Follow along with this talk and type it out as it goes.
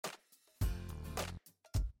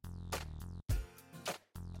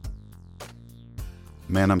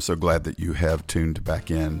Man, I'm so glad that you have tuned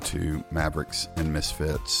back in to Mavericks and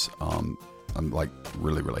Misfits. I'm like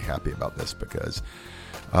really, really happy about this because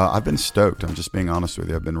I've been stoked. I'm just being honest with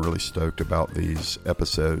you. I've been really stoked about these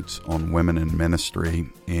episodes on women in ministry.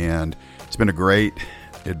 And it's been a great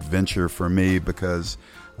adventure for me because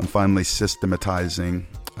I'm finally systematizing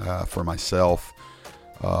for myself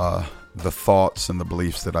the thoughts and the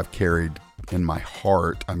beliefs that I've carried in my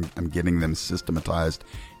heart. I'm getting them systematized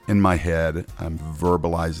in my head. I'm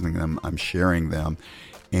verbalizing them. I'm sharing them.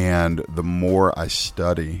 And the more I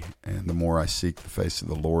study and the more I seek the face of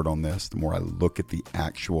the Lord on this, the more I look at the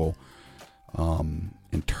actual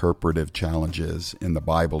interpretive challenges in the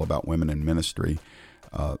Bible about women in ministry,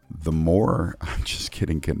 the more I'm just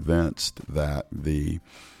getting convinced that the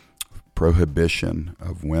prohibition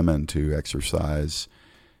of women to exercise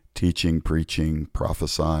teaching, preaching,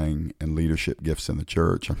 prophesying, and leadership gifts in the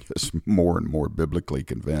church, I'm just more and more biblically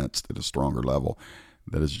convinced at a stronger level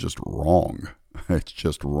that it's just wrong. It's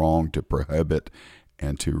just wrong to prohibit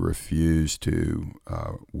and to refuse to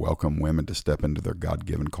welcome women to step into their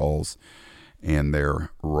God-given calls and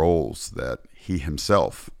their roles that He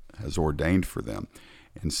Himself has ordained for them.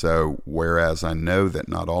 And so, whereas I know that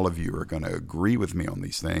not all of you are going to agree with me on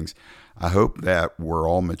these things, I hope that we're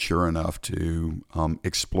all mature enough to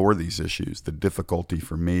explore these issues. The difficulty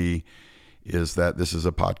for me is that this is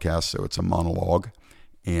a podcast, so it's a monologue.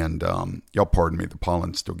 And y'all pardon me, the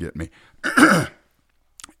pollen still get me.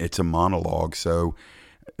 It's a monologue, so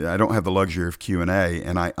I don't have the luxury of Q&A,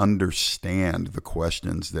 and I understand the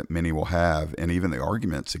questions that many will have and even the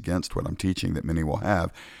arguments against what I'm teaching that many will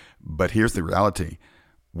have. But here's the reality.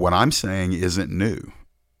 What I'm saying isn't new.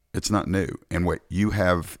 It's not new. And what you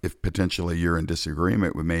have, if potentially you're in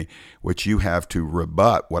disagreement with me, what you have to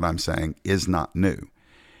rebut what I'm saying is not new.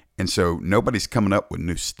 And so nobody's coming up with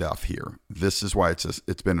new stuff here. This is why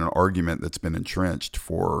it's been an argument that's been entrenched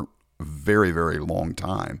for a very, very long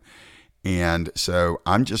time. And so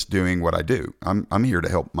I'm just doing what I do. I'm here to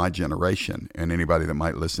help my generation and anybody that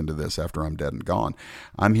might listen to this after I'm dead and gone.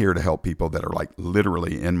 I'm here to help people that are like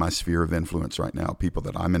literally in my sphere of influence right now, people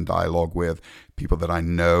that I'm in dialogue with, people that I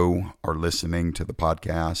know are listening to the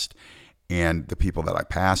podcast, and the people that I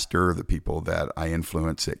pastor, the people that I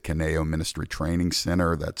influence at Kaneo Ministry Training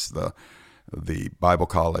Center. That's the Bible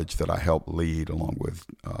college that I help lead along with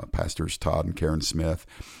Pastors Todd and Karen Smith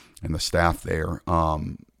and the staff there.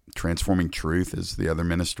 Transforming Truth is the other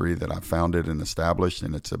ministry that I founded and established,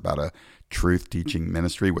 and it's about a truth teaching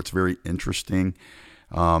ministry. What's very interesting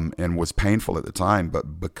and was painful at the time,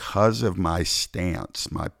 but because of my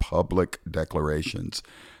stance, my public declarations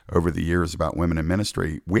over the years about women in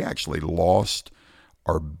ministry, we actually lost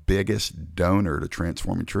our biggest donor to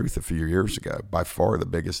Transforming Truth a few years ago, by far the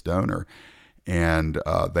biggest donor, and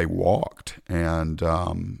they walked, and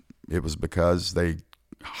it was because they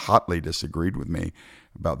hotly disagreed with me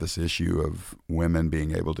about this issue of women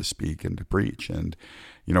being able to speak and to preach. And,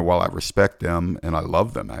 you know, while I respect them and I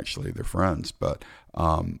love them, actually, they're friends, but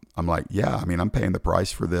I'm like, yeah, I mean, I'm paying the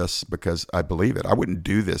price for this because I believe it. I wouldn't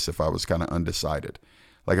do this if I was kind of undecided.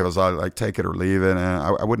 Like if I was like, take it or leave it, and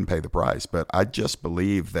I wouldn't pay the price. But I just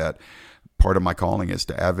believe that part of my calling is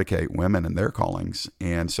to advocate women and their callings.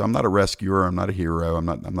 And so I'm not a rescuer. I'm not a hero. I'm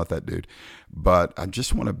not that dude. But I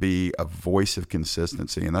just want to be a voice of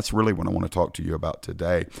consistency. And that's really what I want to talk to you about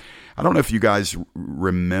today. I don't know if you guys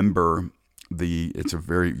remember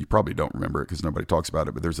you probably don't remember it because nobody talks about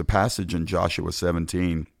it, but there's a passage in Joshua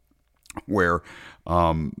 17 where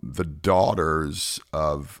the daughters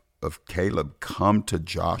of Caleb come to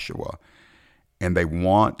Joshua and they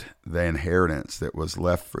want the inheritance that was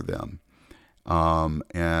left for them.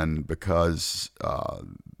 And because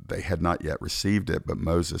they had not yet received it, but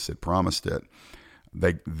Moses had promised it,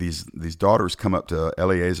 these daughters come up to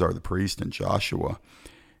Eleazar the priest and Joshua,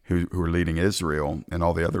 who are leading Israel, and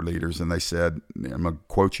all the other leaders, and they said, I'm going to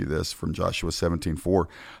quote you this from Joshua 17:4,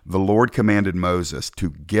 "The Lord commanded Moses to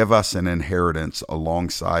give us an inheritance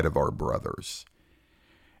alongside of our brothers.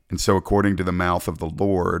 And so according to the mouth of the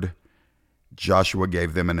Lord, Joshua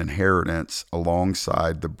gave them an inheritance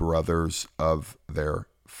alongside the brothers of their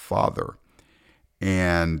father."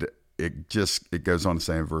 And it goes on to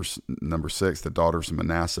say in verse number 6, the daughters of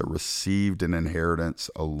Manasseh received an inheritance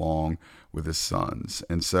along with his sons.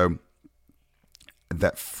 And so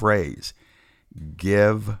that phrase,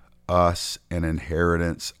 give us an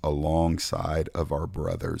inheritance alongside of our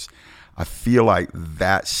brothers, I feel like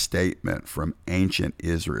that statement from ancient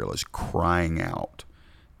Israel is crying out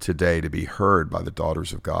today to be heard by the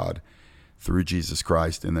daughters of God through Jesus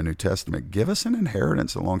Christ in the New Testament. Give us an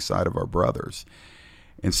inheritance alongside of our brothers.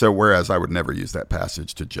 And so whereas I would never use that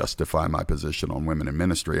passage to justify my position on women in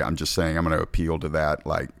ministry, I'm just saying I'm going to appeal to that.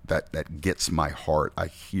 Like that gets my heart. I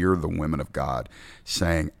hear the women of God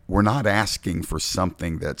saying, we're not asking for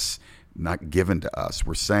something that's not given to us.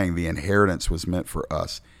 We're saying the inheritance was meant for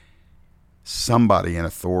us. Somebody in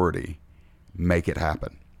authority, make it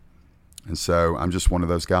happen. And so I'm just one of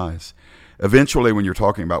those guys. Eventually, when you're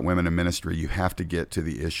talking about women in ministry, you have to get to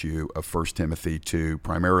the issue of 1 Timothy 2,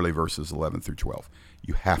 primarily verses 11 through 12.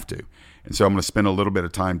 You have to. And so I'm going to spend a little bit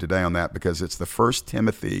of time today on that because it's the 1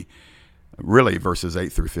 Timothy, really verses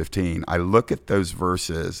 8 through 15. I look at those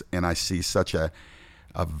verses and I see such a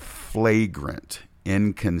flagrant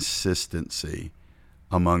inconsistency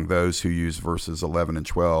among those who use verses 11 and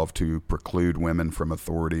 12 to preclude women from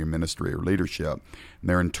authority in ministry or leadership. And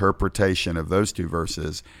their interpretation of those two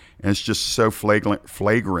verses, and it's just so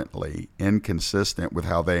flagrantly inconsistent with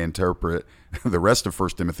how they interpret the rest of 1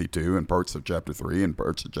 Timothy 2 and parts of chapter 3 and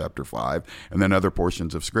parts of chapter 5, and then other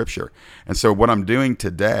portions of Scripture. And so what I'm doing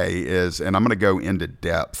today is, and I'm going to go into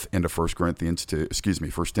depth into 1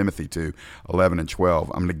 Timothy 2, 11 and 12.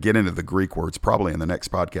 I'm going to get into the Greek words probably in the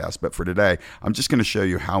next podcast, but for today, I'm just going to show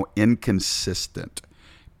you how inconsistent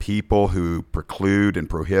people who preclude and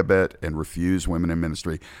prohibit and refuse women in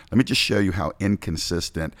ministry, let me just show you how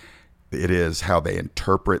inconsistent it is how they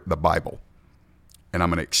interpret the Bible. And I'm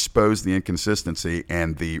going to expose the inconsistency,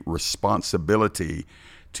 and the responsibility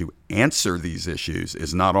to answer these issues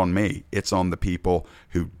is not on me. It's on the people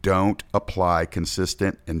who don't apply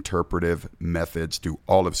consistent interpretive methods to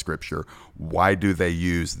all of Scripture. Why do they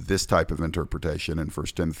use this type of interpretation in 1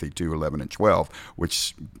 Timothy 2, 11 and 12,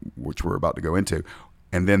 which we're about to go into?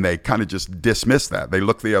 And then they kind of just dismiss that. They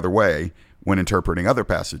look the other way when interpreting other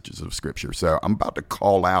passages of Scripture. So I'm about to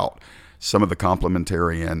call out some of the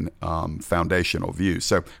complementarian foundational views.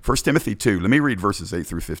 So 1 Timothy 2, let me read verses 8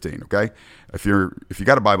 through 15, okay? If you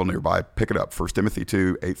got a Bible nearby, pick it up. 1 Timothy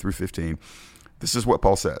 2, 8 through 15. This is what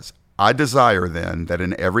Paul says. I desire then that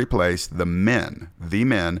in every place the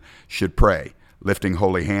men should pray, lifting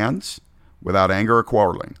holy hands without anger or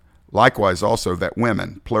quarreling. Likewise also that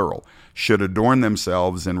women, plural, should adorn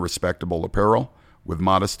themselves in respectable apparel, with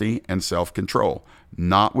modesty and self-control,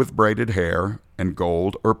 not with braided hair and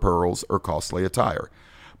gold or pearls or costly attire,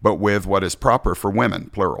 but with what is proper for women,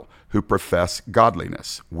 plural, who profess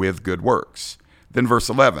godliness with good works. Then verse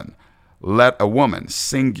 11, let a woman,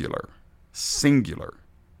 singular,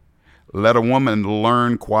 let a woman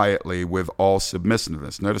learn quietly with all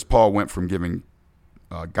submissiveness. Notice Paul went from giving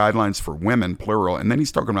guidelines for women, plural, and then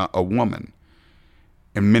he's talking about a woman.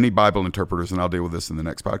 And many Bible interpreters, and I'll deal with this in the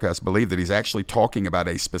next podcast, believe that he's actually talking about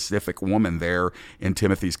a specific woman there in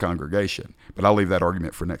Timothy's congregation. But I'll leave that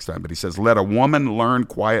argument for next time. But he says, let a woman learn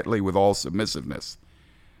quietly with all submissiveness.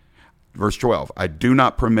 Verse 12, I do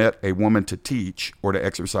not permit a woman to teach or to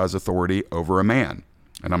exercise authority over a man.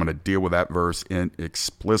 And I'm going to deal with that verse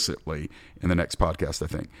explicitly in the next podcast, I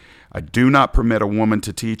think. I do not permit a woman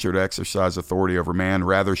to teach or to exercise authority over man.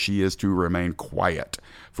 Rather, she is to remain quiet.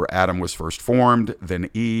 For Adam was first formed, then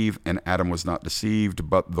Eve, and Adam was not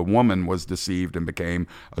deceived, but the woman was deceived and became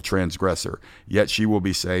a transgressor. Yet she will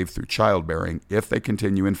be saved through childbearing if they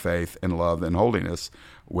continue in faith and love and holiness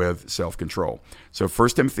with self-control. So 1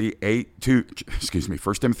 Timothy 2,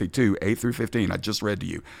 8 through 15, I just read to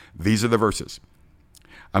you. These are the verses.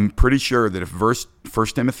 I'm pretty sure that if 1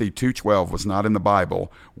 Timothy 2:12 was not in the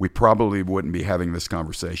Bible, we probably wouldn't be having this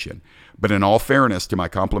conversation. But in all fairness to my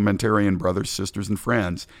complementarian brothers, sisters, and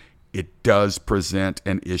friends, it does present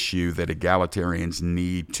an issue that egalitarians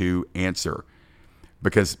need to answer.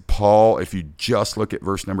 Because Paul, if you just look at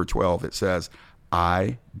verse number 12, it says,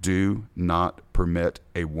 I do not permit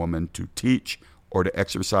a woman to teach or to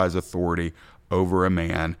exercise authority over a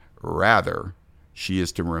man. Rather, she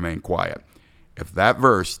is to remain quiet. If that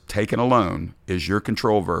verse, taken alone, is your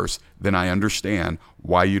control verse, then I understand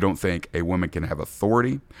why you don't think a woman can have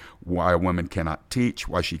authority, why a woman cannot teach,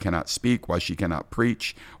 why she cannot speak, why she cannot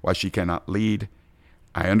preach, why she cannot lead.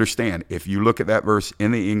 I understand. If you look at that verse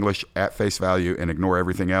in the English at face value and ignore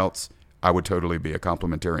everything else, I would totally be a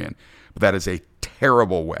complementarian. But that is a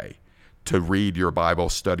terrible way to read your Bible,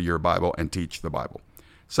 study your Bible, and teach the Bible.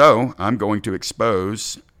 So I'm going to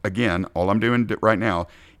expose, again, all I'm doing right now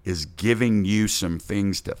is giving you some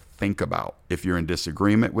things to think about. If you're in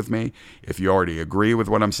disagreement with me, if you already agree with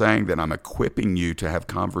what I'm saying, then I'm equipping you to have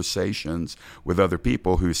conversations with other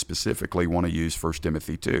people who specifically want to use 1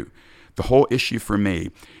 Timothy 2. The whole issue for me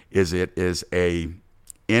is it is a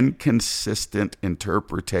inconsistent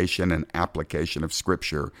interpretation and application of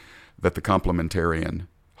Scripture that the complementarian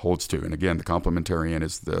holds to. And again, the complementarian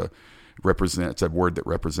is the It's a word that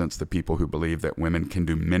represents the people who believe that women can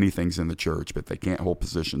do many things in the church, but they can't hold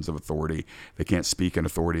positions of authority. They can't speak in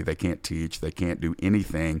authority. They can't teach. They can't do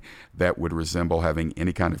anything that would resemble having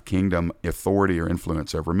any kind of kingdom authority or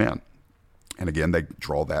influence over men. And again, they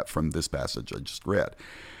draw that from this passage I just read.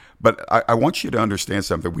 But I want you to understand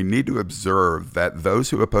something. We need to observe that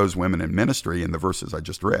those who oppose women in ministry in the verses I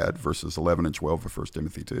just read, verses 11 and 12 of 1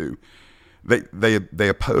 Timothy 2, they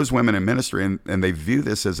oppose women in ministry, and they view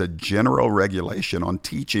this as a general regulation on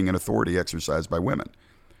teaching and authority exercised by women.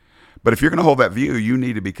 But if you're going to hold that view, you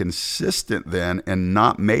need to be consistent then in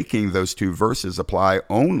not making those two verses apply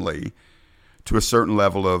only to a certain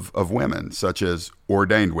level of women, such as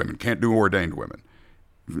ordained women. Can't do ordained women,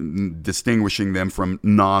 distinguishing them from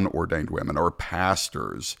non-ordained women, or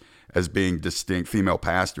pastors as being distinct, female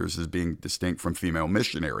pastors as being distinct from female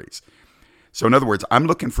missionaries. So in other words, I'm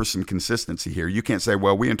looking for some consistency here. You can't say,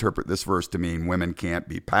 well, we interpret this verse to mean women can't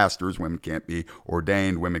be pastors, women can't be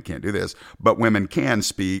ordained, women can't do this, but women can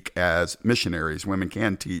speak as missionaries, women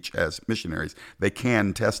can teach as missionaries, they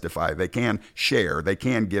can testify, they can share, they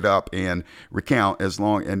can get up and recount as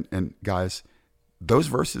long, and guys, those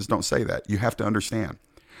verses don't say that. You have to understand.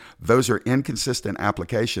 Those are inconsistent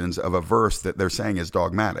applications of a verse that they're saying is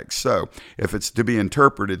dogmatic. So if it's to be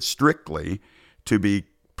interpreted strictly to be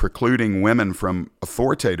precluding women from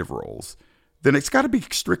authoritative roles, then it's got to be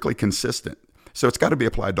strictly consistent. So it's got to be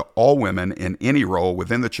applied to all women in any role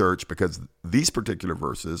within the church, because these particular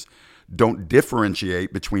verses don't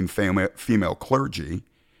differentiate between female clergy,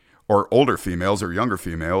 or older females, or younger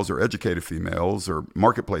females, or educated females, or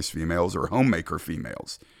marketplace females, or homemaker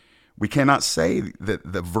females. We cannot say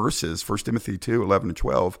that the verses, 1 Timothy 2, 11 and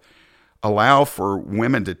 12, allow for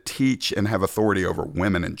women to teach and have authority over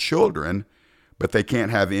women and children, but they can't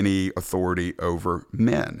have any authority over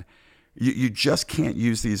men. You just can't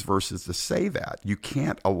use these verses to say that. You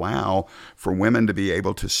can't allow for women to be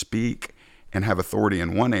able to speak and have authority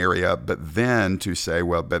in one area, but then to say,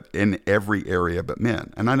 well, but in every area but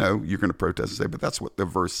men. And I know you're going to protest and say, but that's what the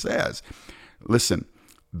verse says. Listen,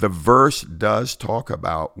 the verse does talk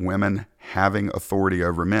about women having authority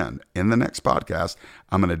over men. In the next podcast,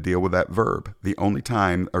 I'm going to deal with that verb.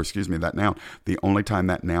 That noun. The only time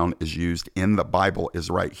that noun is used in the Bible is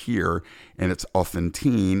right here, and it's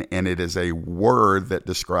authentine, and it is a word that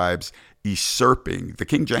describes usurping. The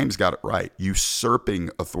King James got it right,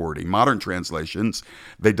 usurping authority. Modern translations,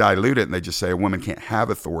 they dilute it and they just say a woman can't have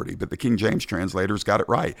authority, but the King James translators got it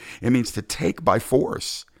right. It means to take by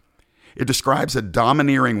force. It describes a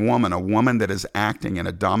domineering woman, a woman that is acting in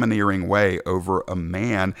a domineering way over a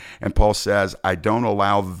man. And Paul says, I don't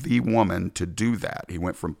allow the woman to do that. He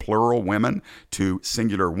went from plural women to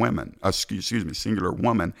singular women. Singular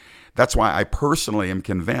woman. That's why I personally am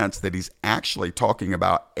convinced that he's actually talking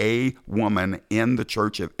about a woman in the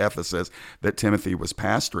church of Ephesus that Timothy was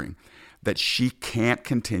pastoring, that she can't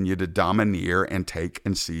continue to domineer and take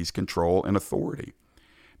and seize control and authority.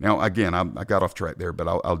 Now, again, I got off track there, but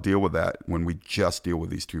I'll deal with that when we just deal with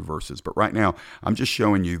these two verses. But right now, I'm just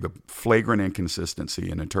showing you the flagrant inconsistency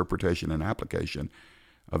in interpretation and application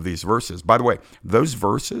of these verses. By the way, those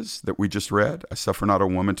verses that we just read, I suffer not a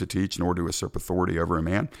woman to teach nor to usurp authority over a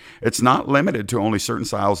man, it's not limited to only certain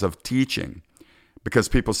styles of teaching, because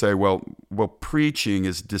people say, well, preaching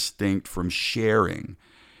is distinct from sharing.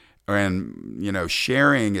 And,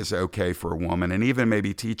 sharing is okay for a woman, and even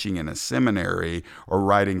maybe teaching in a seminary or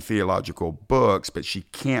writing theological books, but she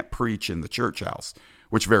can't preach in the church house,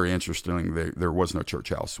 which, very interestingly, there was no church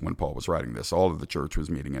house when Paul was writing this. All of the church was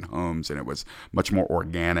meeting in homes, and it was much more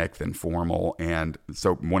organic than formal. And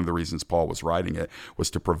so one of the reasons Paul was writing it was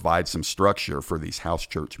to provide some structure for these house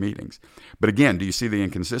church meetings. But again, do you see the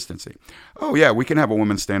inconsistency? Oh, yeah, we can have a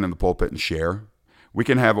woman stand in the pulpit and share. We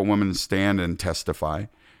can have a woman stand and testify.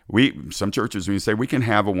 Some churches, when you say we can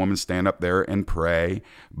have a woman stand up there and pray,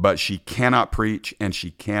 but she cannot preach and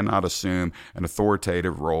she cannot assume an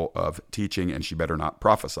authoritative role of teaching, and she better not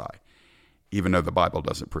prophesy, even though the Bible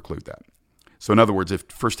doesn't preclude that. So in other words, if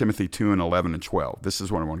 1 Timothy 2 and 11 and 12, this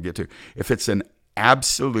is what I want to get to. If it's an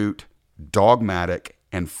absolute, dogmatic,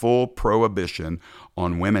 and full prohibition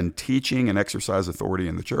on women teaching and exercise authority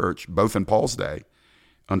in the church, both in Paul's day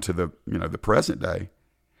unto the present day,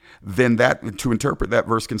 then that, to interpret that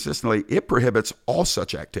verse consistently, it prohibits all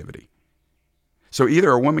such activity. So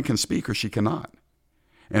either a woman can speak or she cannot.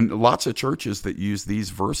 And lots of churches that use these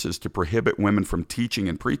verses to prohibit women from teaching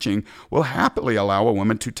and preaching will happily allow a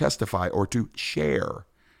woman to testify or to share.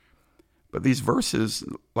 But these verses,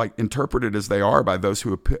 like interpreted as they are by those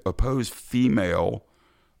who oppose female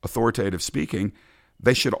authoritative speaking,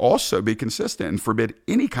 they should also be consistent and forbid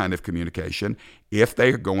any kind of communication if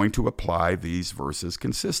they are going to apply these verses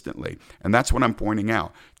consistently. And that's what I'm pointing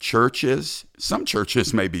out. Some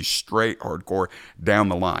churches may be straight hardcore down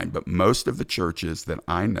the line, but most of the churches that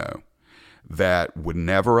I know that would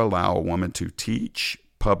never allow a woman to teach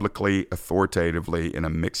publicly, authoritatively in a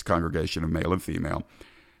mixed congregation of male and female,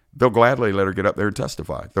 they'll gladly let her get up there and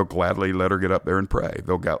testify. They'll gladly let her get up there and pray.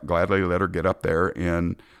 They'll gladly let her get up there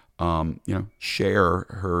and share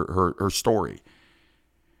her story.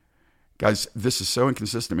 Guys, this is so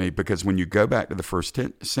inconsistent to me, because when you go back to the first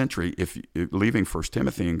century, leaving 1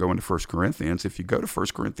 Timothy and going to 1 Corinthians, if you go to 1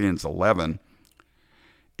 Corinthians 11,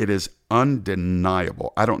 it is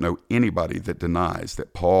undeniable. I don't know anybody that denies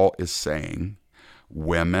that Paul is saying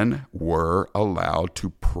women were allowed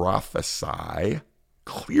to prophesy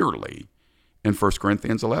clearly in 1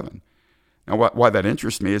 Corinthians 11. Now, why that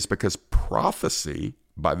interests me is because prophecy,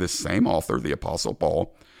 by this same author, the Apostle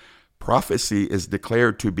Paul, prophecy is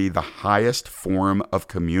declared to be the highest form of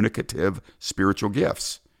communicative spiritual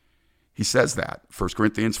gifts. He says that, 1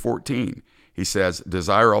 Corinthians 14. He says,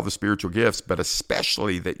 desire all the spiritual gifts, but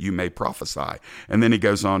especially that you may prophesy. And then he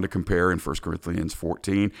goes on to compare in 1 Corinthians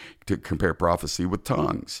 14, to compare prophecy with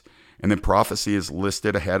tongues. And then prophecy is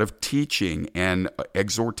listed ahead of teaching and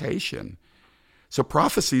exhortation. So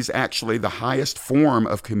prophecy is actually the highest form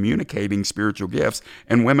of communicating spiritual gifts,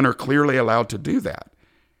 and women are clearly allowed to do that.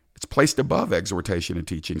 It's placed above exhortation and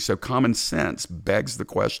teaching. So common sense begs the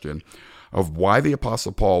question of why the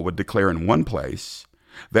Apostle Paul would declare in one place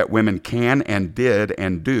that women can and did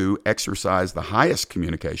and do exercise the highest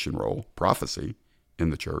communication role, prophecy, in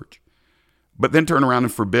the church, but then turn around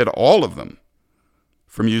and forbid all of them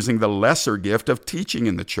from using the lesser gift of teaching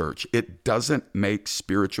in the church. It doesn't make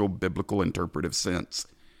spiritual, biblical, interpretive sense.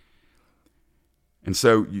 And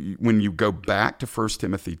so when you go back to 1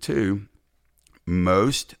 Timothy 2,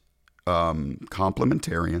 most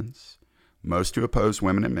complementarians, most who oppose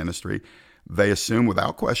women in ministry, they assume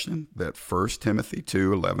without question that 1 Timothy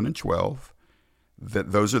 2, 11 and 12,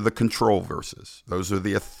 that those are the control verses. Those are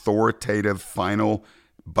the authoritative final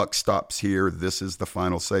buck stops here. This is the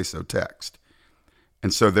final say-so text.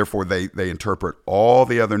 And so therefore they interpret all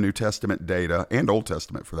the other New Testament data, and Old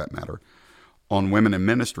Testament for that matter, on women in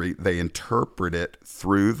ministry. They interpret it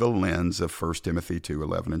through the lens of 1 Timothy 2,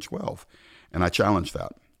 11 and 12. And I challenge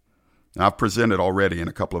that. Now, I've presented already in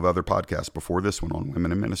a couple of other podcasts before this one on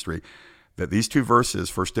women in ministry that these two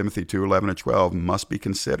verses, 1 Timothy 2, 11 and 12, must be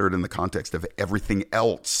considered in the context of everything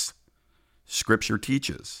else Scripture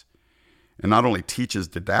teaches. And not only teaches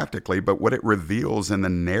didactically, but what it reveals in the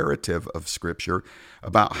narrative of Scripture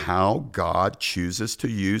about how God chooses to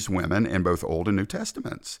use women in both Old and New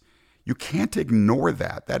Testaments. You can't ignore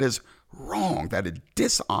that. That is wrong. That it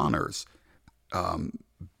dishonors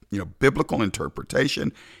biblical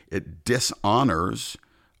interpretation. It dishonors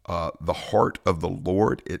the heart of the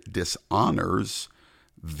Lord. It dishonors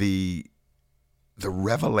the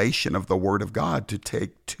revelation of the Word of God to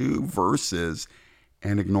take two verses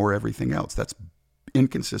and ignore everything else. That's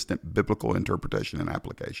inconsistent biblical interpretation and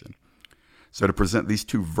application. So to present these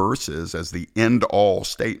two verses as the end-all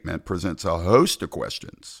statement presents a host of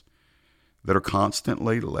questions that are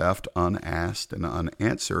constantly left unasked and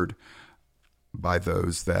unanswered by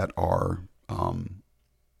those that are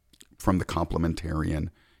from the complementarian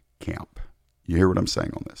camp. You hear what I'm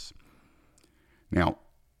saying on this? Now,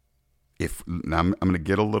 I'm going to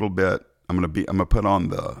get a little bit. I'm going to put on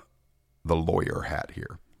the lawyer hat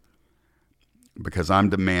here, because I'm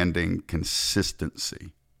demanding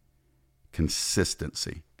consistency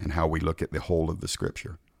in how we look at the whole of the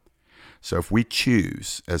Scripture. So if we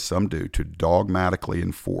choose, as some do, to dogmatically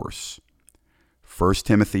enforce 1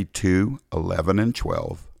 Timothy 2, 11 and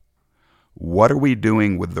 12, what are we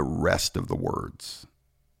doing with the rest of the words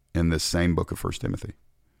in this same book of 1 Timothy?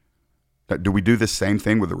 Do we do the same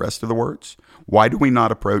thing with the rest of the words? Why do we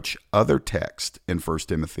not approach other texts in 1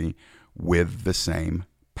 Timothy with the same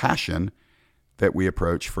passion that we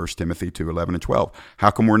approach 1 Timothy 2, 11 and 12?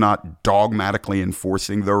 How come we're not dogmatically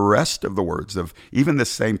enforcing the rest of the words of even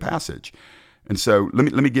this same passage? And so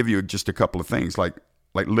let me give you just a couple of things, like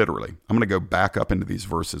literally. I'm going to go back up into these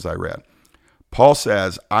verses I read. Paul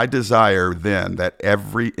says, I desire then that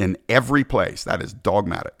in every place, that is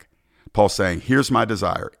dogmatic. Paul's saying, here's my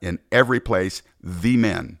desire, in every place, the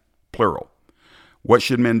men, plural. What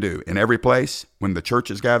should men do? In every place, when the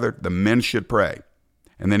church is gathered, the men should pray.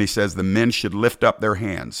 And then he says the men should lift up their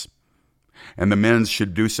hands. And the men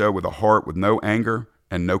should do so with a heart with no anger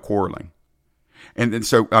and no quarreling. And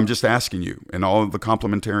so I'm just asking you, in all of the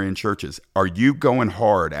complementarian churches, are you going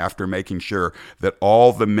hard after making sure that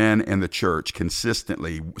all the men in the church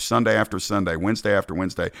consistently, Sunday after Sunday, Wednesday after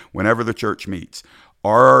Wednesday, whenever the church meets,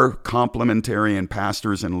 are complementarian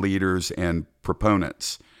pastors and leaders and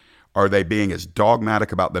proponents? Are they being as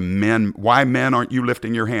dogmatic about the men? Why, men, aren't you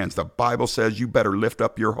lifting your hands? The Bible says you better lift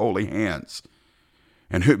up your holy hands.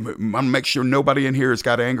 And I'm going to make sure nobody in here has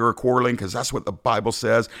got anger or quarreling because that's what the Bible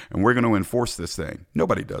says, and we're going to enforce this thing.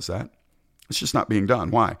 Nobody does that. It's just not being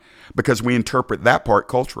done. Why? Because we interpret that part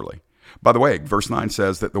culturally. By the way, verse 9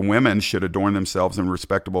 says that the women should adorn themselves in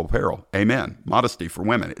respectable apparel. Amen. Modesty for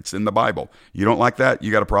women. It's in the Bible. You don't like that?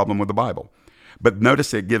 You got a problem with the Bible. But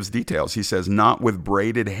notice it gives details. He says, not with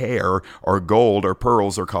braided hair or gold or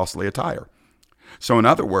pearls or costly attire. So in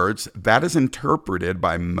other words, that is interpreted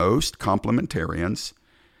by most complementarians.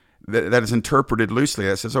 That is interpreted loosely.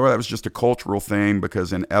 That says, oh, that was just a cultural thing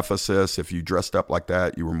because in Ephesus, if you dressed up like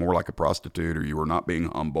that, you were more like a prostitute or you were not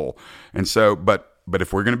being humble. And so, but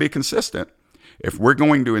if we're going to be consistent, if we're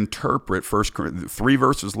going to interpret three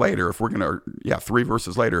verses later, if you're going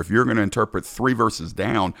to interpret 3 verses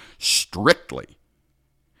down strictly,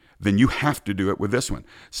 then you have to do it with this one.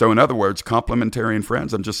 So in other words, complementarian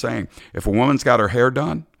friends, I'm just saying, if a woman's got her hair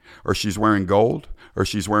done or she's wearing gold, or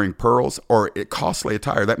she's wearing pearls, or costly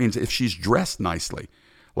attire. That means if she's dressed nicely,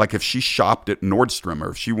 like if she shopped at Nordstrom,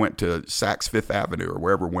 or if she went to Saks Fifth Avenue, or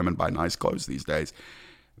wherever women buy nice clothes these days,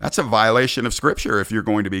 that's a violation of Scripture if you're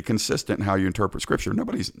going to be consistent in how you interpret Scripture. Man,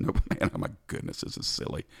 oh my goodness, this is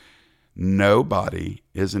silly. Nobody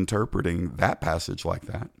is interpreting that passage like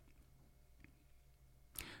that.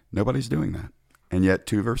 Nobody's doing that. And yet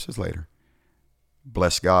 2 verses later,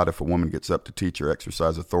 bless God, if a woman gets up to teach or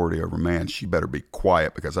exercise authority over man, she better be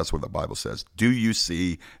quiet because that's what the Bible says. Do you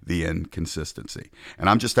see the inconsistency? And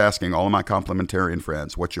I'm just asking all of my complementarian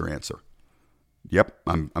friends, what's your answer? Yep,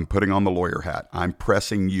 I'm putting on the lawyer hat. I'm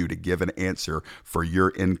pressing you to give an answer for your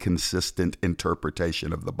inconsistent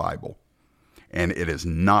interpretation of the Bible. And it is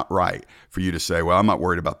not right for you to say, well, I'm not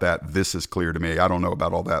worried about that. This is clear to me. I don't know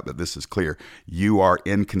about all that, but this is clear. You are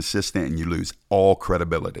inconsistent and you lose all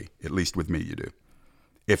credibility. At least with me, you do.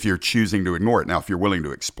 If you're choosing to ignore it. Now, if you're willing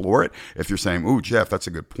to explore it, if you're saying, ooh, Jeff, that's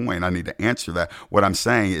a good point, I need to answer that. What I'm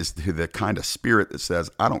saying is to the kind of spirit that says,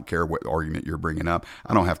 I don't care what argument you're bringing up.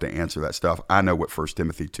 I don't have to answer that stuff. I know what 1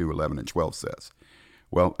 Timothy 2:11 and 12 says.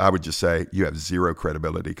 Well, I would just say you have zero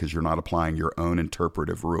credibility because you're not applying your own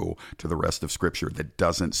interpretive rule to the rest of Scripture that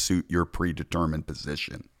doesn't suit your predetermined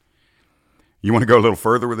position. You want to go a little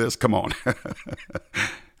further with this? Come on.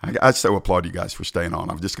 I so applaud you guys for staying on.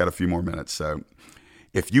 I've just got a few more minutes. So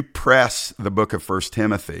if you press the book of 1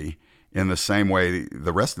 Timothy in the same way,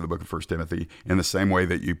 the rest of the book of 1 Timothy, in the same way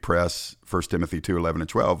that you press 1 Timothy 2:11 and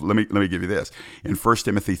 12, let me give you this. In 1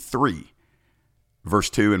 Timothy 3, verse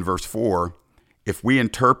 2 and verse 4, if we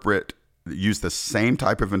use the same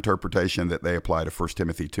type of interpretation that they apply to 1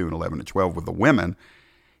 Timothy 2 and 11 and 12 with the women,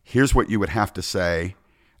 here's what you would have to say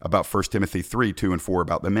about 1 Timothy 3, 2 and 4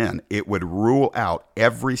 about the men. It would rule out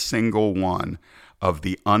every single one of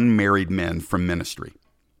the unmarried men from ministry.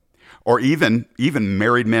 Or even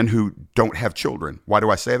married men who don't have children. Why do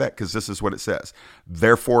I say that? Because this is what it says.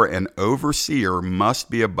 Therefore, an overseer must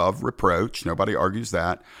be above reproach. Nobody argues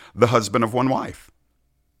that. The husband of one wife.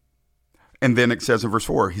 And then it says in verse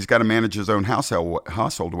 4, he's got to manage his own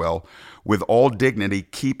household well, with all dignity,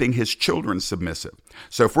 keeping his children submissive.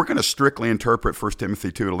 So if we're going to strictly interpret 1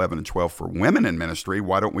 Timothy 2, 11, and 12 for women in ministry,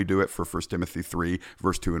 why don't we do it for 1 Timothy 3,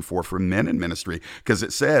 verse 2 and 4 for men in ministry? Because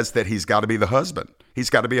it says that he's got to be the husband. He's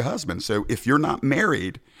got to be a husband. So if you're not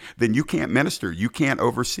married, then you can't minister. You can't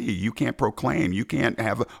oversee. You can't proclaim. You can't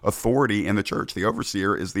have authority in the church. The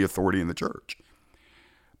overseer is the authority in the church.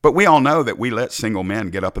 But we all know that we let single men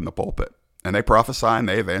get up in the pulpit. And they prophesy and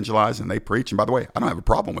they evangelize and they preach. And by the way, I don't have a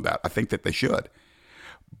problem with that. I think that they should.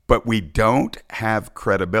 But we don't have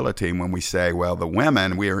credibility when we say, well, the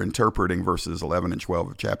women, we are interpreting verses 11 and 12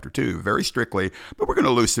 of chapter 2 very strictly, but we're going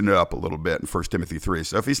to loosen it up a little bit in 1 Timothy 3.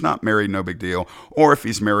 So if he's not married, no big deal. Or if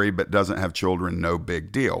he's married but doesn't have children, no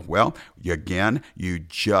big deal. Well, again, you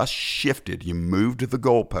just shifted. You moved the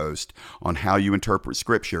goalpost on how you interpret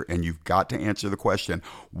Scripture, and you've got to answer the question,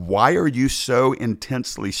 why are you so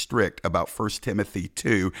intensely strict about 1 Timothy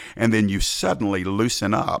 2, and then you suddenly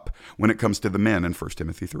loosen up when it comes to the men in 1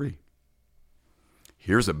 Timothy 3?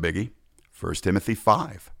 Here's a biggie, 1 Timothy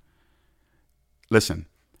 5. Listen,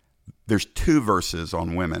 there's 2 verses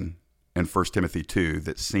on women in 1 Timothy 2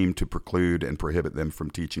 that seem to preclude and prohibit them from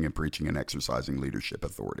teaching and preaching and exercising leadership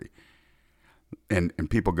authority. And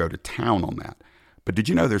people go to town on that. But did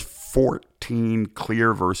you know there's 14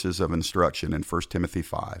 clear verses of instruction in 1 Timothy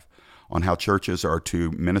 5 on how churches are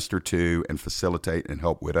to minister to and facilitate and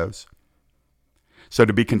help widows? So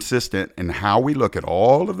to be consistent in how we look at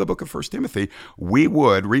all of the book of 1 Timothy, we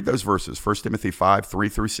would read those verses, 1 Timothy 5, 3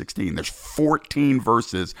 through 16. There's 14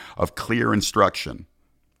 verses of clear instruction,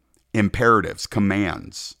 imperatives,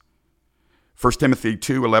 commands. 1 Timothy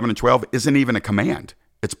 2, 11 and 12 isn't even a command.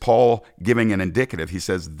 It's Paul giving an indicative. He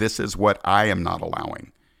says, this is what I am not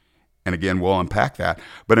allowing. And again, we'll unpack that.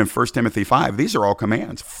 But in 1 Timothy 5, these are all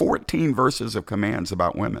commands, 14 verses of commands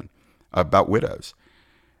about women, about widows.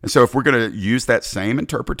 And so if we're going to use that same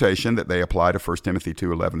interpretation that they apply to 1 Timothy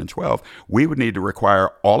 2, 11 and 12, we would need to require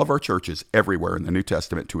all of our churches everywhere in the New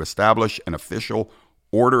Testament to establish an official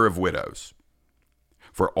order of widows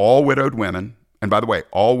for all widowed women. And by the way,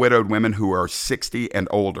 all widowed women who are 60 and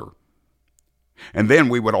older. And then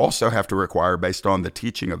we would also have to require, based on the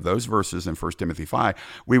teaching of those verses in 1 Timothy 5,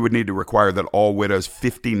 we would need to require that all widows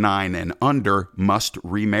 59 and under must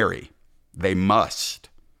remarry. They must.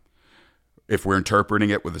 If we're interpreting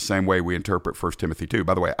it with the same way we interpret 1 Timothy 2.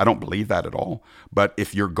 By the way, I don't believe that at all. But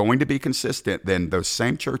if you're going to be consistent, then those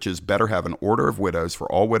same churches better have an order of widows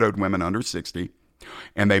for all widowed women under 60.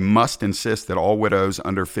 And they must insist that all widows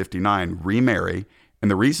under 59 remarry.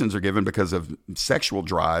 And the reasons are given because of sexual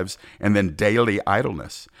drives and then daily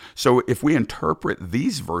idleness. So if we interpret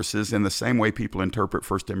these verses in the same way people interpret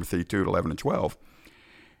 1 Timothy 2, 11 and 12,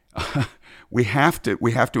 we have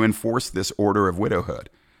to enforce this order of widowhood.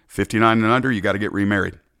 59 and under, you got to get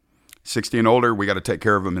remarried. 60 and older, we got to take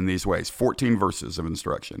care of them in these ways. 14 verses of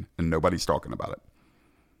instruction, and nobody's talking about it.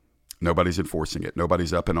 Nobody's enforcing it.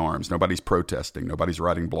 Nobody's up in arms. Nobody's protesting. Nobody's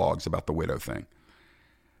writing blogs about the widow thing.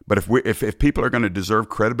 But if people are going to deserve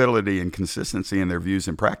credibility and consistency in their views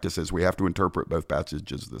and practices, we have to interpret both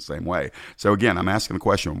passages the same way. So again, I'm asking the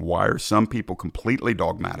question, why are some people completely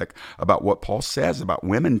dogmatic about what Paul says about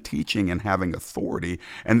women teaching and having authority,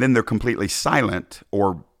 and then they're completely silent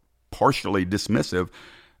or partially dismissive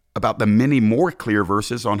about the many more clear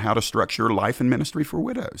verses on how to structure life and ministry for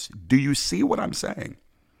widows? Do you see what I'm saying?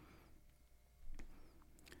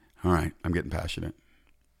 All right, I'm getting passionate.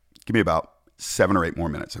 Give me about 7 or 8 more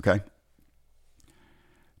minutes, okay?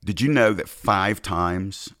 Did you know that 5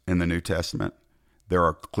 times in the New Testament there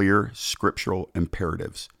are clear scriptural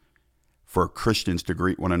imperatives for Christians to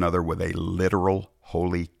greet one another with a literal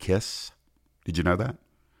holy kiss? Did you know that?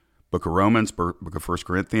 Book of Romans, book of 1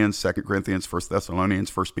 Corinthians, 2 Corinthians, 1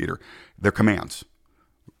 Thessalonians, 1 Peter. They're commands.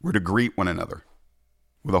 We're to greet one another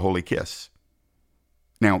with a holy kiss.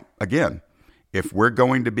 Now, again, if we're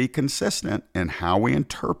going to be consistent in how we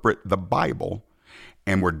interpret the Bible,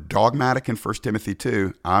 and we're dogmatic in 1 Timothy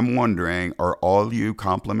 2, I'm wondering, are all you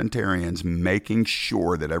complementarians making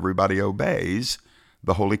sure that everybody obeys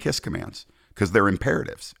the holy kiss commands? Because they're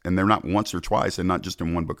imperatives, and they're not once or twice, and not just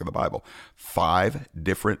in one book of the Bible. 5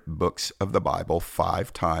 different books of the Bible,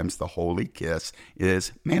 5 times the holy kiss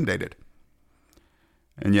is mandated.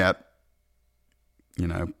 And yet,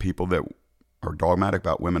 people that are dogmatic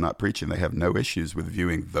about women not preaching, they have no issues with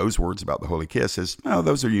viewing those words about the holy kiss as, no,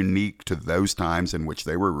 those are unique to those times in which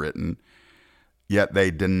they were written. Yet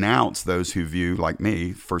they denounce those who view, like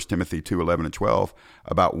me, 1 Timothy 2, 11 and 12,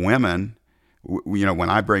 about women.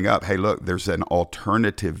 When I bring up, hey, look, there's an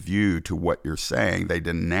alternative view to what you're saying, they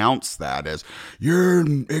denounce that as, you're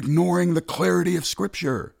ignoring the clarity of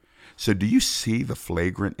Scripture. So do you see the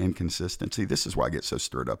flagrant inconsistency? This is why I get so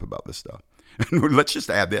stirred up about this stuff. Let's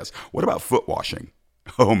just add this. What about foot washing?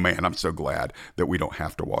 Oh man, I'm so glad that we don't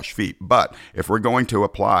have to wash feet. But if we're going to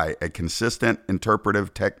apply a consistent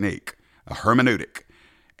interpretive technique, a hermeneutic,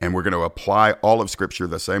 and we're going to apply all of Scripture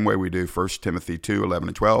the same way we do 1 Timothy 2, 11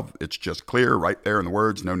 and 12, it's just clear right there in the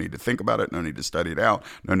words. No need to think about it. No need to study it out.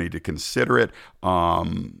 No need to consider it.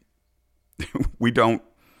 We don't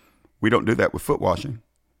do that with foot washing.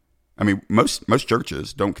 I mean, most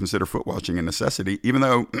churches don't consider foot washing a necessity, even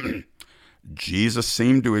though Jesus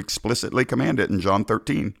seemed to explicitly command it in John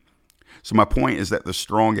 13. So my point is that the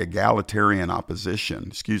strong egalitarian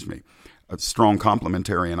opposition, a strong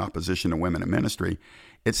complementarian opposition to women in ministry,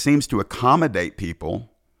 it seems to accommodate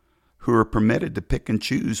people who are permitted to pick and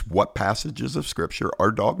choose what passages of Scripture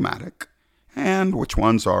are dogmatic and which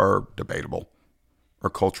ones are debatable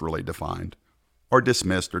or culturally defined or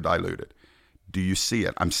dismissed or diluted. Do you see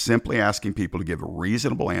it? I'm simply asking people to give a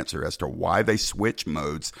reasonable answer as to why they switch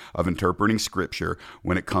modes of interpreting Scripture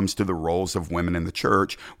when it comes to the roles of women in the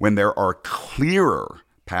church, when there are clearer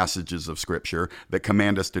passages of Scripture that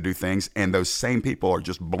command us to do things, and those same people are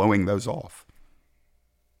just blowing those off.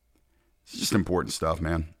 It's just important stuff,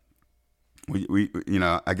 man.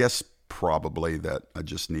 I guess probably that I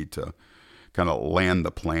just need to kind of land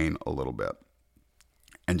the plane a little bit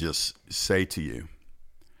and just say to you,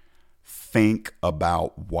 think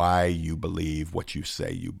about why you believe what you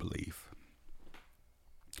say you believe.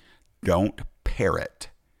 Don't parrot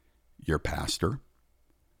your pastor,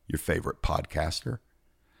 your favorite podcaster,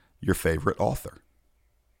 your favorite author.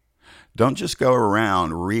 Don't just go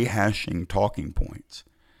around rehashing talking points.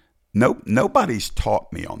 Nobody's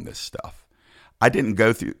taught me on this stuff. I didn't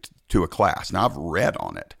go through to a class. Now, I've read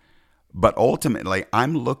on it, but ultimately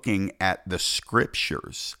I'm looking at the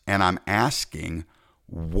scriptures and I'm asking,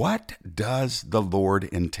 what does the Lord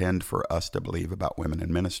intend for us to believe about women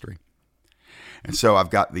in ministry? And so I've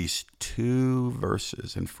got these 2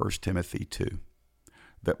 verses in 1 Timothy 2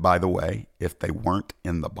 that, by the way, if they weren't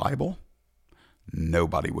in the Bible,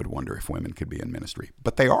 nobody would wonder if women could be in ministry.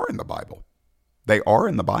 But they are in the Bible. They are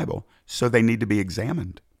in the Bible, so they need to be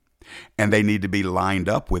examined. And they need to be lined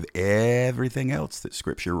up with everything else that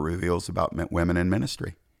Scripture reveals about women in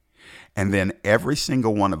ministry. And then every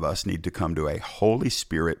single one of us need to come to a Holy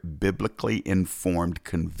Spirit, biblically informed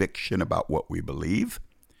conviction about what we believe.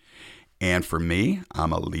 And for me,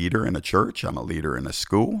 I'm a leader in a church. I'm a leader in a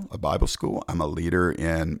school, a Bible school. I'm a leader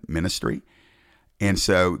in ministry. And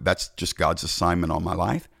so that's just God's assignment on my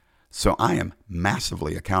life. So I am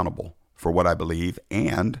massively accountable for what I believe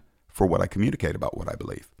and for what I communicate about what I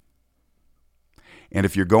believe. And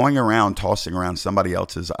if you're going around tossing around somebody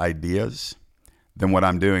else's ideas, then what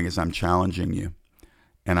I'm doing is I'm challenging you.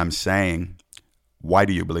 And I'm saying, why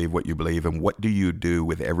do you believe what you believe? And what do you do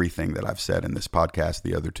with everything that I've said in this podcast,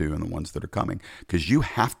 the other 2 and the ones that are coming? Because you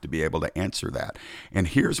have to be able to answer that. And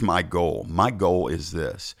here's my goal. My goal is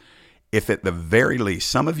this. If at the very least,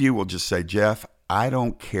 some of you will just say, Jeff, I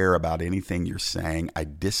don't care about anything you're saying. I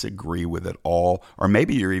disagree with it all. Or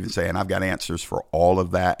maybe you're even saying, I've got answers for all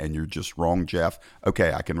of that and you're just wrong, Jeff.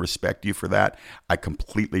 Okay, I can respect you for that. I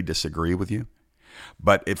completely disagree with you.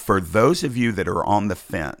 But for those of you that are on the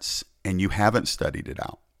fence and you haven't studied it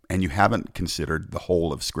out and you haven't considered the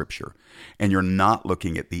whole of Scripture and you're not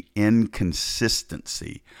looking at the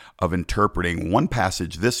inconsistency of interpreting one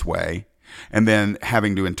passage this way and then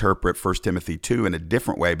having to interpret 1 Timothy 2 in a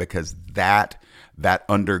different way because that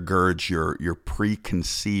undergirds your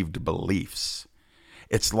preconceived beliefs.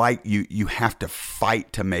 It's like you have to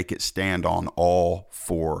fight to make it stand on all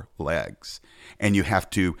 4 legs. And you have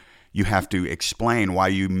to explain why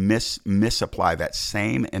you misapply that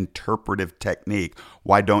same interpretive technique.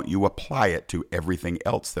 Why don't you apply it to everything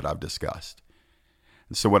else that I've discussed?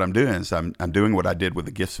 And so what I'm doing is I'm doing what I did with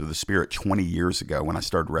the gifts of the Spirit 20 years ago when I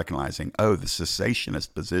started recognizing, the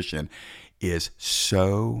cessationist position is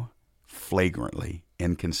so flagrantly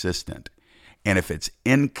inconsistent. And if it's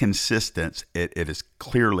inconsistent, it is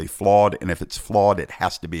clearly flawed. And if it's flawed, it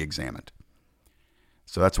has to be examined.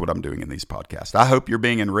 So that's what I'm doing in these podcasts. I hope you're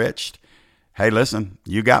being enriched. Hey, listen,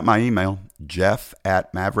 you got my email,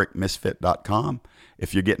 jeff@maverickmisfit.com.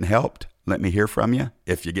 If you're getting helped, let me hear from you.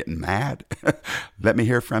 If you're getting mad, let me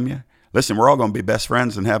hear from you. Listen, we're all going to be best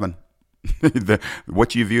friends in heaven.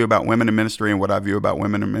 What you view about women in ministry and what I view about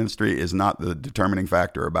women in ministry is not the determining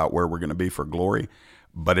factor about where we're going to be for glory,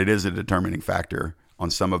 but it is a determining factor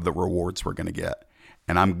on some of the rewards we're going to get.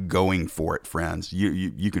 And I'm going for it, friends.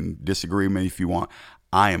 You can disagree with me if you want.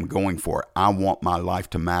 I am going for it. I want my life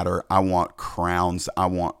to matter. I want crowns. I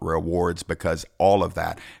want rewards because all of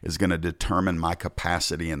that is going to determine my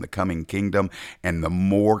capacity in the coming kingdom. And the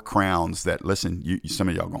more crowns that, listen, some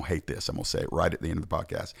of y'all are going to hate this. I'm going to say it right at the end of the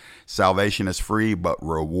podcast. Salvation is free, but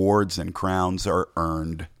rewards and crowns are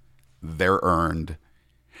earned. They're earned.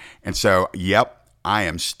 And so, yep. I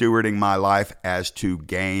am stewarding my life as to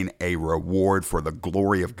gain a reward for the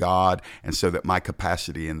glory of God, and so that my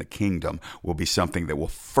capacity in the kingdom will be something that will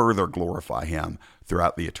further glorify Him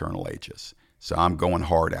throughout the eternal ages. So I'm going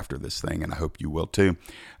hard after this thing, and I hope you will too.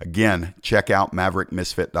 Again, check out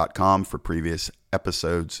maverickmisfit.com for previous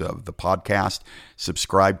episodes of the podcast.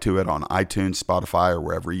 Subscribe to it on iTunes, Spotify, or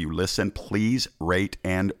wherever you listen. Please rate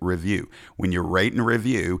and review. When you rate and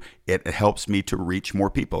review, it helps me to reach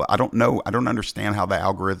more people. I don't understand how the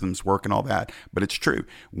algorithms work and all that, but it's true.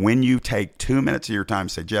 When you take 2 minutes of your time,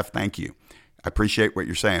 say, Jeff, thank you. I appreciate what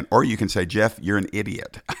you're saying. Or you can say, Jeff, you're an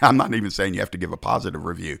idiot. I'm not even saying you have to give a positive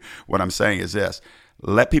review. What I'm saying is this.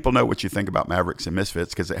 Let people know what you think about Mavericks and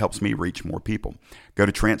Misfits because it helps me reach more people. Go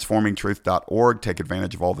to transformingtruth.org. Take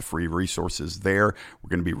advantage of all the free resources there. We're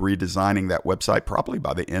going to be redesigning that website probably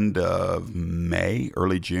by the end of May,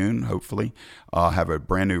 early June, hopefully. Have a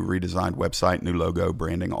brand new redesigned website, new logo,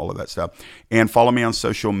 branding, all of that stuff. And follow me on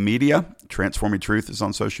social media. Transforming Truth is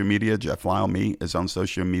on social media. Jeff Lyle, me, is on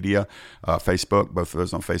social media. Facebook, both of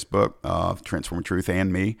those on Facebook. Transforming Truth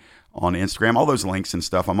and me on Instagram, all those links and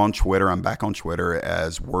stuff. I'm on Twitter. I'm back on Twitter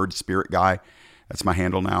as Word Spirit Guy. That's my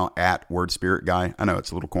handle now, at Word Spirit Guy. I know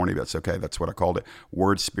it's a little corny, but that's okay. That's what I called it.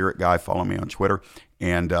 Word Spirit Guy. Follow me on Twitter.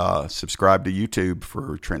 And subscribe to YouTube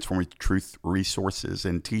for transformative truth resources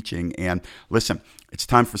and teaching. And listen, it's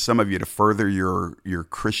time for some of you to further your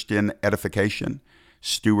Christian edification,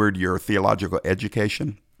 steward your theological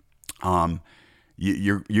education.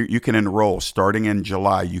 You can enroll starting in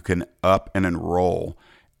July. You can up and enroll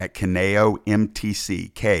at Kineo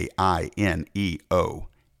MTC, Kineo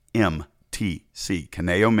MTC,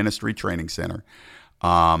 Kineo Ministry Training Center.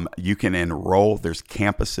 You can enroll. There's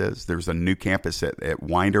campuses. There's a new campus at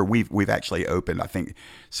Winder. We've actually opened, I think,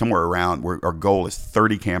 somewhere around, our goal is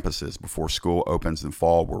 30 campuses before school opens in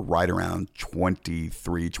fall. We're right around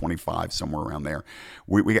 23, 25, somewhere around there.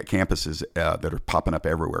 We got campuses that are popping up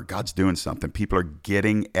everywhere. God's doing something. People are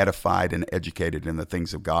getting edified and educated in the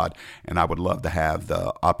things of God, and I would love to have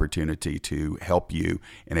the opportunity to help you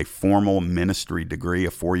in a formal ministry degree, a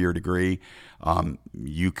 4-year degree.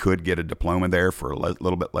 You could get a diploma there for a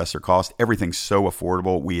little bit lesser cost. Everything's so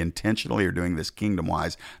affordable. We intentionally are doing this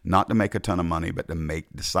kingdom-wise, not to make a ton of money, but to make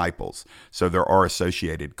disciples. So there are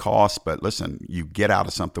associated costs, but listen, you get out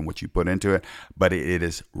of something what you put into it, but it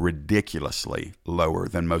is ridiculously lower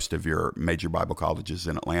than most of your major Bible colleges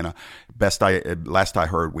in Atlanta. Last I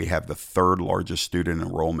heard, we have the 3rd largest student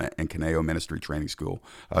enrollment in Kineo Ministry Training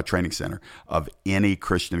Center of any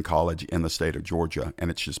Christian college in the state of Georgia,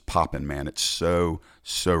 and it's just popping, man. It's so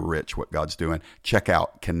rich what God's doing. Check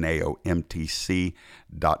out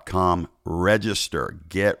KineoMTC.com. Register.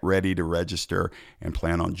 Get ready to register and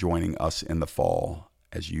plan on joining us in the fall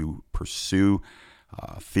as you pursue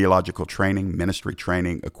theological training, ministry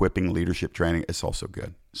training, equipping, leadership training. It's also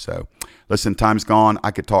good. So listen, time's gone.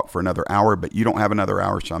 I could talk for another hour, but you don't have another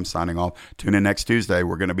hour, so I'm signing off. Tune in next Tuesday.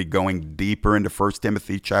 We're going to be going deeper into 1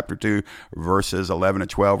 Timothy chapter 2, verses 11 and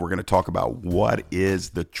 12. We're going to talk about what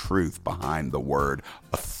is the truth behind the word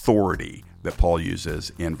authority that Paul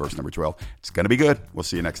uses in verse number 12. It's going to be good. We'll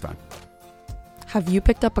see you next time. Have you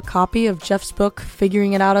picked up a copy of Jeff's book,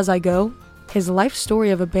 Figuring It Out As I Go? His life story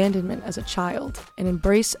of abandonment as a child, an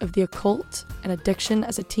embrace of the occult and addiction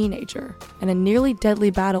as a teenager, and a nearly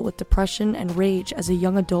deadly battle with depression and rage as a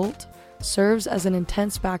young adult serves as an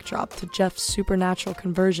intense backdrop to Jeff's supernatural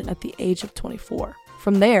conversion at the age of 24.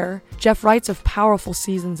 From there, Jeff writes of powerful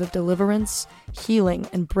seasons of deliverance, healing,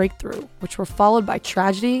 and breakthrough, which were followed by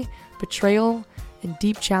tragedy, betrayal, and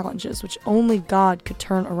deep challenges which only God could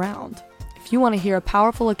turn around. If you want to hear a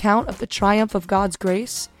powerful account of the triumph of God's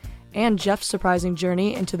grace, and Jeff's surprising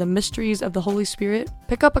journey into the mysteries of the Holy Spirit,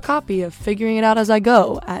 pick up a copy of Figuring It Out As I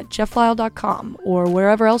Go at jefflyle.com or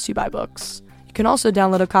wherever else you buy books. You can also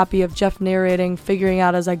download a copy of Jeff narrating Figuring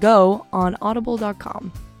Out As I Go on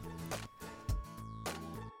audible.com.